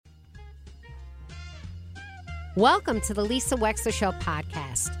Welcome to the Lisa Wexler Show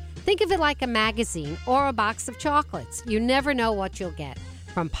podcast. Think of it like a magazine or a box of chocolates. You never know what you'll get.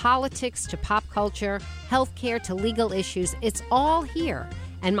 From politics to pop culture, healthcare to legal issues, it's all here.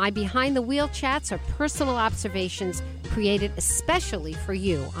 And my behind-the-wheel chats are personal observations created especially for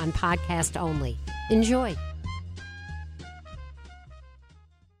you on podcast only. Enjoy.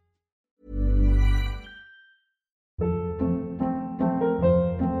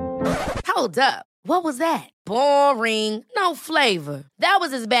 Hold up. What was that? Boring. No flavor. That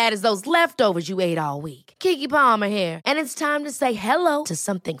was as bad as those leftovers you ate all week. Keke Palmer here. And it's time to say hello to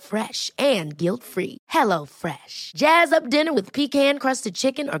something fresh and guilt-free. Hello Fresh. Jazz up dinner with pecan-crusted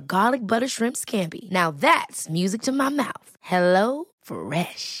chicken or garlic butter shrimp scampi. Now that's music to my mouth. Hello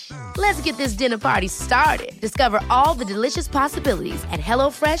Fresh. Let's get this dinner party started. Discover all the delicious possibilities at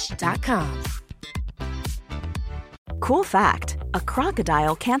HelloFresh.com. Cool fact, a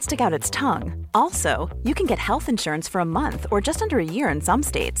crocodile can't stick out its tongue. Also, you can get health insurance for a month or just under a year in some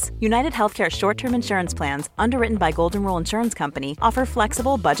states. United Healthcare short-term insurance plans, underwritten by Golden Rule Insurance Company, offer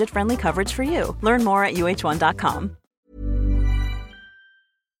flexible, budget-friendly coverage for you. Learn more at uh1.com.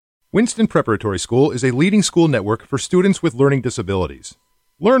 Winston Preparatory School is a leading school network for students with learning disabilities.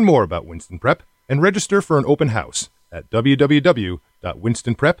 Learn more about Winston Prep and register for an open house at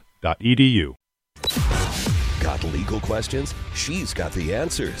www.winstonprep.edu. Got legal questions? She's got the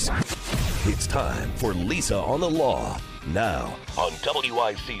answers. It's time for Lisa on the Law. Now on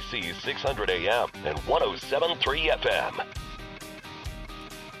WICC 600 AM and 107.3 FM.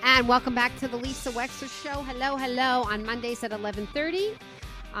 And welcome back to the Lisa Wexler Show. Hello. On Mondays at 11:30.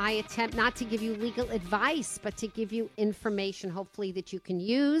 I attempt not to give you legal advice, but to give you information, hopefully, that you can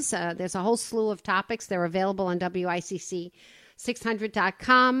use. There's a whole slew of topics. They're available on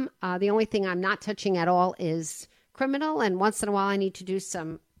WICC600.com. The only thing I'm not touching at all is criminal, and once in a while I need to do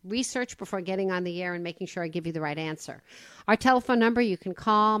some research before getting on the air and making sure I give you the right answer. Our telephone number, you can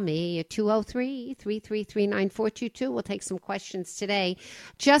call me at 203-333-9422. We'll take some questions today.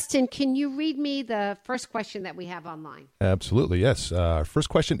 Justin, can you read me the first question that we have online? Absolutely, yes. Our first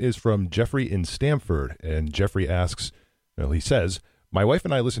question is from Jeffrey in Stamford, and Jeffrey asks, he says, my wife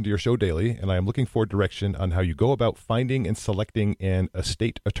and I listen to your show daily, and I am looking for direction on how you go about finding and selecting an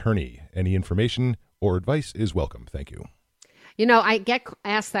estate attorney. Any information or advice is welcome. Thank you. You know, I get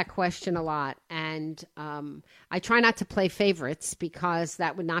asked that question a lot, and I try not to play favorites because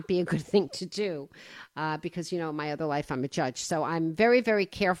that would not be a good thing to do because, in my other life, I'm a judge. So I'm very, very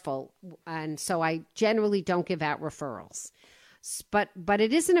careful, and so I generally don't give out referrals. But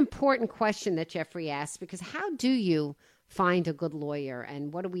it is an important question that Jeffrey asked, because how do you find a good lawyer,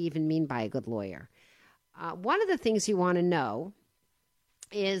 and what do we even mean by a good lawyer? One of the things you want to know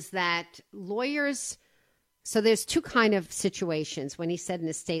is that lawyers... So there's two kind of situations when he said an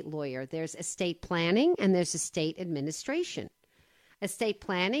estate lawyer. There's estate planning and there's estate administration. Estate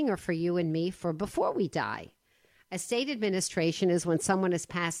planning are for you and me for before we die. Estate administration is when someone has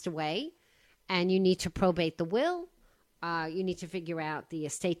passed away and you need to probate the will. You need to figure out the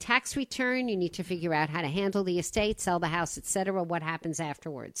estate tax return. You need to figure out how to handle the estate, sell the house, etc., what happens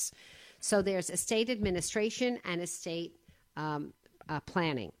afterwards. So there's estate administration and estate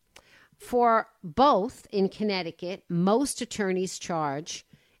planning. For both in Connecticut, most attorneys charge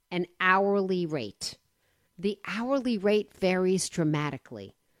an hourly rate. The hourly rate varies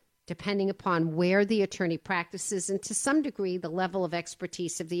dramatically depending upon where the attorney practices, and to some degree the level of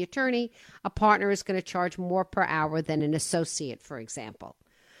expertise of the attorney. A partner is going to charge more per hour than an associate, for example.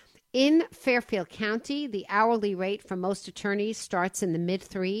 In Fairfield County, the hourly rate for most attorneys starts in the mid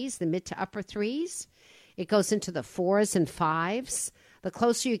to upper threes. It goes into the 4s and 5s. The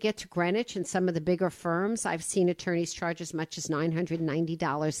closer you get to Greenwich and some of the bigger firms, I've seen attorneys charge as much as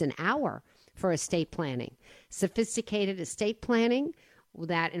 $990 an hour for estate planning. Sophisticated estate planning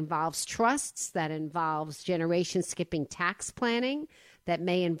that involves trusts, that involves generation-skipping tax planning, that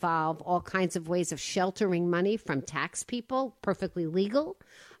may involve all kinds of ways of sheltering money from tax people, perfectly legal.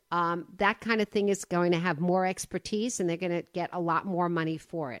 That kind of thing is going to have more expertise, and they're going to get a lot more money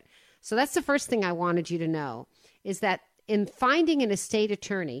for it. So that's the first thing I wanted you to know, is that in finding an estate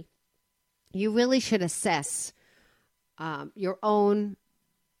attorney, you really should assess your own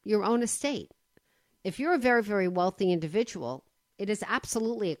estate. If you're a very, very wealthy individual, it is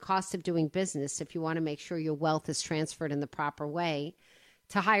absolutely a cost of doing business, if you want to make sure your wealth is transferred in the proper way,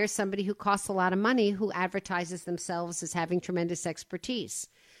 to hire somebody who costs a lot of money, who advertises themselves as having tremendous expertise,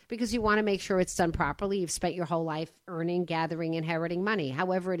 because you want to make sure it's done properly. You've spent your whole life earning, gathering, inheriting money,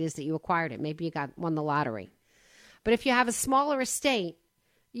 however it is that you acquired it. Maybe you won the lottery. But if you have a smaller estate,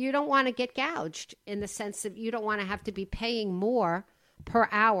 you don't want to get gouged, in the sense that you don't want to have to be paying more per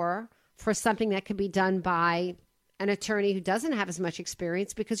hour for something that can be done by an attorney who doesn't have as much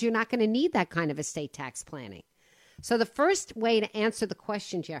experience, because you're not going to need that kind of estate tax planning. So the first way to answer the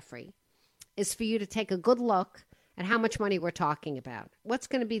question, Jeffrey, is for you to take a good look at how much money we're talking about. What's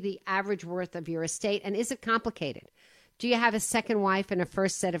going to be the average worth of your estate, and is it complicated? Do you have a second wife and a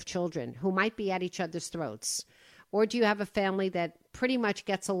first set of children who might be at each other's throats? Or do you have a family that pretty much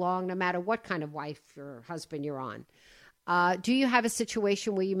gets along no matter what kind of wife or husband you're on? Do you have a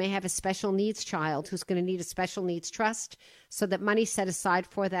situation where you may have a special needs child who's going to need a special needs trust, so that money set aside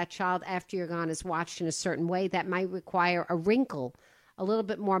for that child after you're gone is watched in a certain way that might require a wrinkle, a little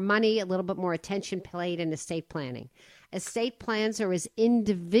bit more money, a little bit more attention paid in estate planning? Estate plans are as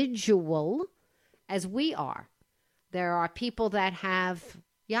individual as we are. There are people that have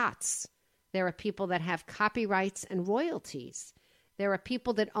yachts. There are people that have copyrights and royalties. There are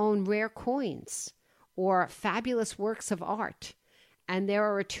people that own rare coins or fabulous works of art. And there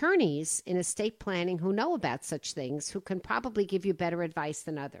are attorneys in estate planning who know about such things, who can probably give you better advice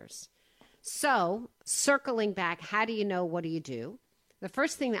than others. So, circling back, how do you know? What do you do? The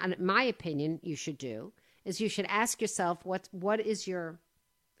first thing that, in my opinion, you should do is you should ask yourself, what is your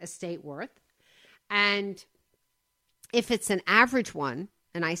estate worth? And if it's an average one,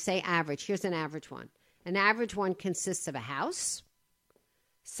 and I say average, here's an average one. An average one consists of a house,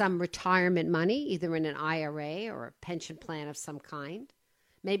 some retirement money, either in an IRA or a pension plan of some kind,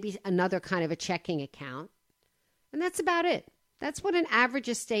 maybe another kind of a checking account. And that's about it. That's what an average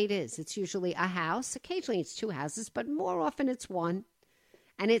estate is. It's usually a house. Occasionally it's two houses, but more often it's one.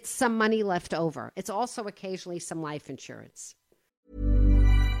 And it's some money left over. It's also occasionally some life insurance.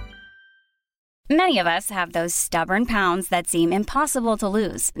 Many of us have those stubborn pounds that seem impossible to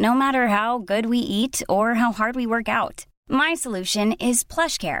lose, no matter how good we eat or how hard we work out. My solution is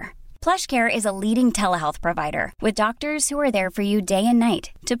PlushCare. PlushCare is a leading telehealth provider with doctors who are there for you day and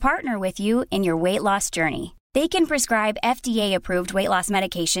night to partner with you in your weight loss journey. They can prescribe FDA-approved weight loss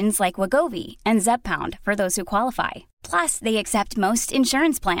medications like Wegovy and Zepbound for those who qualify. Plus, they accept most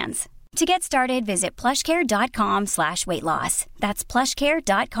insurance plans. To get started, visit plushcare.com/weightloss. That's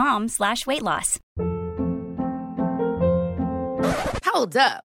plushcare.com/weightloss. Hold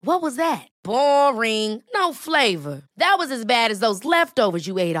up. What was that? Boring. No flavor. That was as bad as those leftovers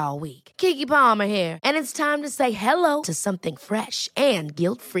you ate all week. Keke Palmer here. And it's time to say hello to something fresh and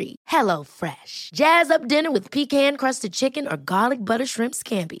guilt-free. HelloFresh. Jazz up dinner with pecan-crusted chicken or garlic butter shrimp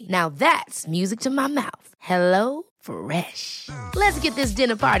scampi. Now that's music to my mouth. HelloFresh. Let's get this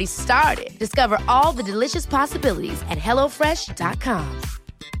dinner party started. Discover all the delicious possibilities at HelloFresh.com.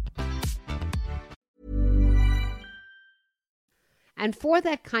 And for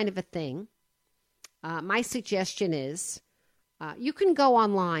that kind of a thing, my suggestion is you can go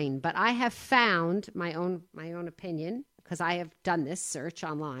online, but I have found my own opinion, because I have done this search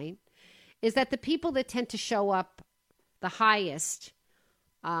online, is that the people that tend to show up the highest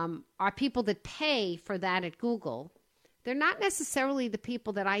are people that pay for that at Google. They're not necessarily the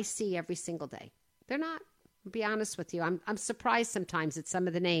people that I see every single day. They're not. I'll be honest with you. I'm surprised sometimes at some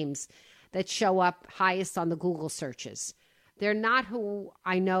of the names that show up highest on the Google searches. They're not who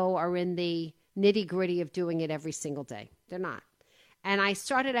I know are in the nitty-gritty of doing it every single day. They're not. And I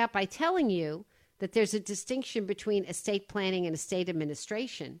started out by telling you that there's a distinction between estate planning and estate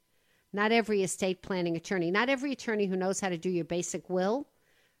administration. Not every estate planning attorney, not every attorney who knows how to do your basic will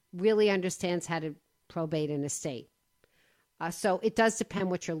really understands how to probate an estate. So it does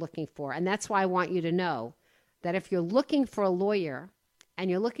depend what you're looking for. And that's why I want you to know that if you're looking for a lawyer, and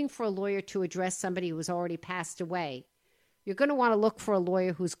you're looking for a lawyer to address somebody who has already passed away, you're going to want to look for a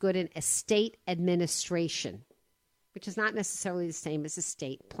lawyer who's good in estate administration, which is not necessarily the same as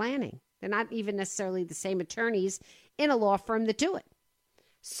estate planning. They're not even necessarily the same attorneys in a law firm that do it.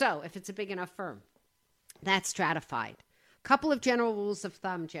 So if it's a big enough firm, that's stratified. A couple of general rules of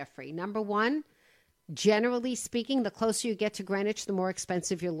thumb, Jeffrey. Number one, generally speaking, the closer you get to Greenwich, the more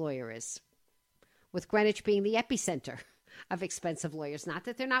expensive your lawyer is, with Greenwich being the epicenter of expensive lawyers. Not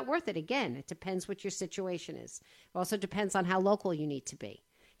that they're not worth it. Again, it depends what your situation is. It also depends on how local you need to be.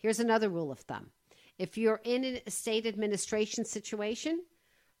 Here's another rule of thumb. If you're in an estate administration situation,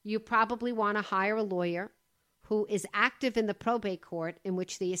 you probably want to hire a lawyer who is active in the probate court in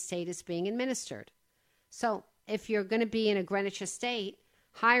which the estate is being administered. So if you're going to be in a Greenwich estate,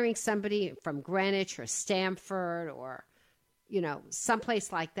 hiring somebody from Greenwich or Stamford or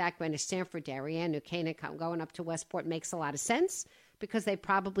someplace like that, Greenwich, Stamford, Darien, New Canaan, going up to Westport makes a lot of sense, because they've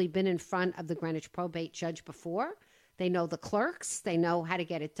probably been in front of the Greenwich probate judge before. They know the clerks. They know how to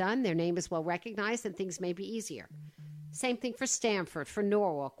get it done. Their name is well recognized, and things may be easier. Same thing for Stamford, for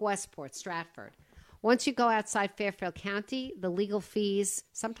Norwalk, Westport, Stratford. Once you go outside Fairfield County, the legal fees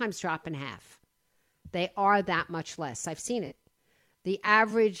sometimes drop in half. They are that much less. I've seen it. The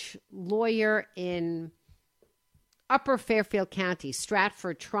average lawyer in Upper Fairfield County,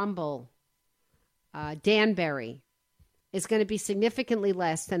 Stratford, Trumbull, Danbury, is going to be significantly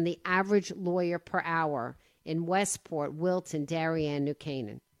less than the average lawyer per hour in Westport, Wilton, Darien, New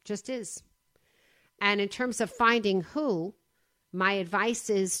Canaan. Just is. And in terms of finding who, my advice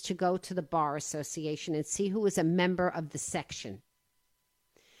is to go to the Bar Association and see who is a member of the section.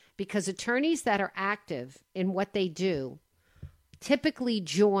 Because attorneys that are active in what they do typically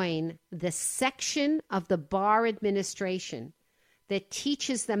join the section of the bar administration that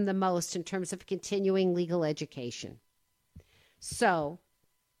teaches them the most in terms of continuing legal education. So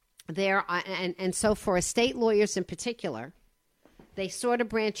there are, and so for estate lawyers in particular, they sort of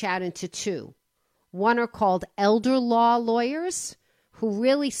branch out into two. One are called elder law lawyers, who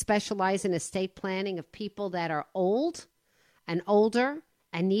really specialize in estate planning of people that are old and older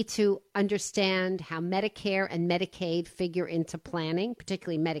and need to understand how Medicare and Medicaid figure into planning,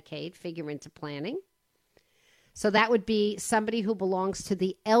 particularly Medicaid figure into planning. So that would be somebody who belongs to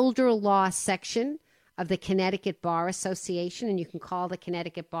the elder law section of the Connecticut Bar Association, and you can call the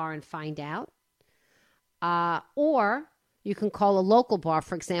Connecticut Bar and find out. Or you can call a local bar.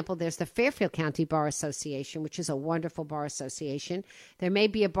 For example, there's the Fairfield County Bar Association, which is a wonderful bar association. There may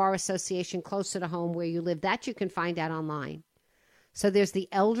be a bar association closer to home where you live. That you can find out online. So there's the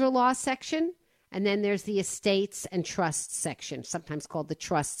elder law section, and then there's the estates and trusts section, sometimes called the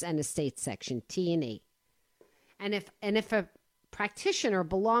trusts and estates section, T&E. And if a practitioner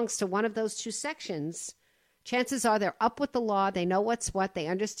belongs to one of those two sections, chances are they're up with the law, they know what's what, they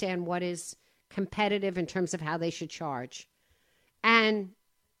understand what is competitive in terms of how they should charge. And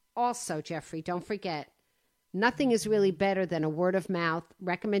also, Jeffrey, don't forget, nothing is really better than a word of mouth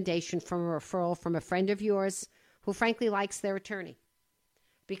recommendation from a referral from a friend of yours who frankly likes their attorney,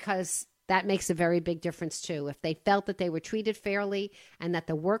 because that makes a very big difference too. If they felt that they were treated fairly and that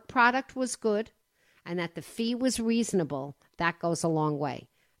the work product was good and that the fee was reasonable, that goes a long way.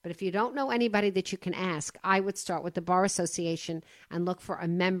 But if you don't know anybody that you can ask, I would start with the Bar Association and look for a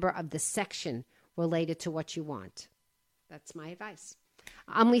member of the section related to what you want. That's my advice.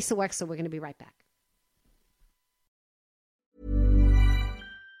 I'm Lisa Wexler. We're going to be right back.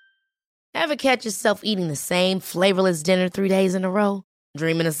 Ever catch yourself eating the same flavorless dinner 3 days in a row?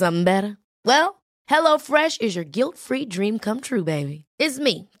 Dreaming of something better? Well, HelloFresh is your guilt-free dream come true, baby. It's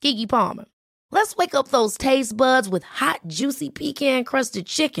me, Keke Palmer. Let's wake up those taste buds with hot, juicy pecan-crusted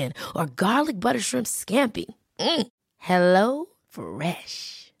chicken or garlic butter shrimp scampi. Hello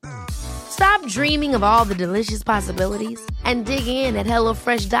Fresh. Stop dreaming of all the delicious possibilities and dig in at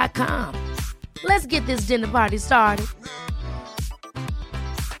HelloFresh.com. Let's get this dinner party started.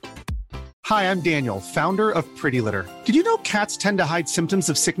 Hi, I'm Daniel, founder of Pretty Litter. Did you know cats tend to hide symptoms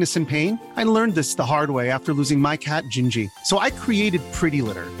of sickness and pain? I learned this the hard way after losing my cat, Gingy. So I created Pretty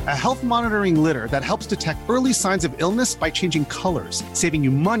Litter, a health monitoring litter that helps detect early signs of illness by changing colors, saving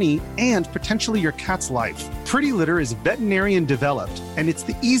you money and potentially your cat's life. Pretty Litter is veterinarian developed, and it's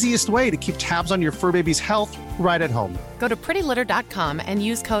the easiest way to keep tabs on your fur baby's health right at home. Go to prettylitter.com and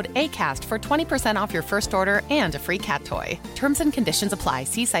use code ACAST for 20% off your first order and a free cat toy. Terms and conditions apply.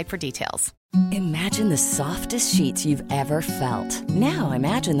 See site for details. Imagine the softest sheets you've ever felt. Now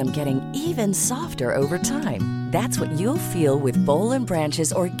imagine them getting even softer over time. That's what you'll feel with Boll &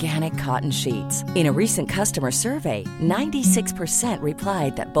 Branch's organic cotton sheets. In a recent customer survey, 96%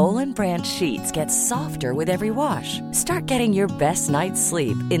 replied that Boll & Branch sheets get softer with every wash. Start getting your best night's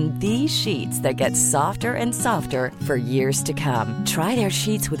sleep in these sheets that get softer and softer for years to come. Try their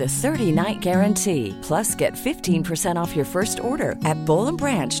sheets with a 30-night guarantee. Plus, get 15% off your first order at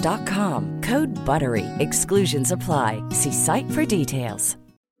bollandbranch.com. Code BUTTERY. Exclusions apply. See site for details.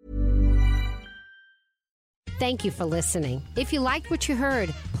 Thank you for listening. If you liked what you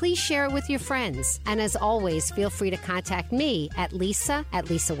heard, please share it with your friends. And as always, feel free to contact me at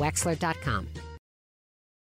lisa@lisawexler.com.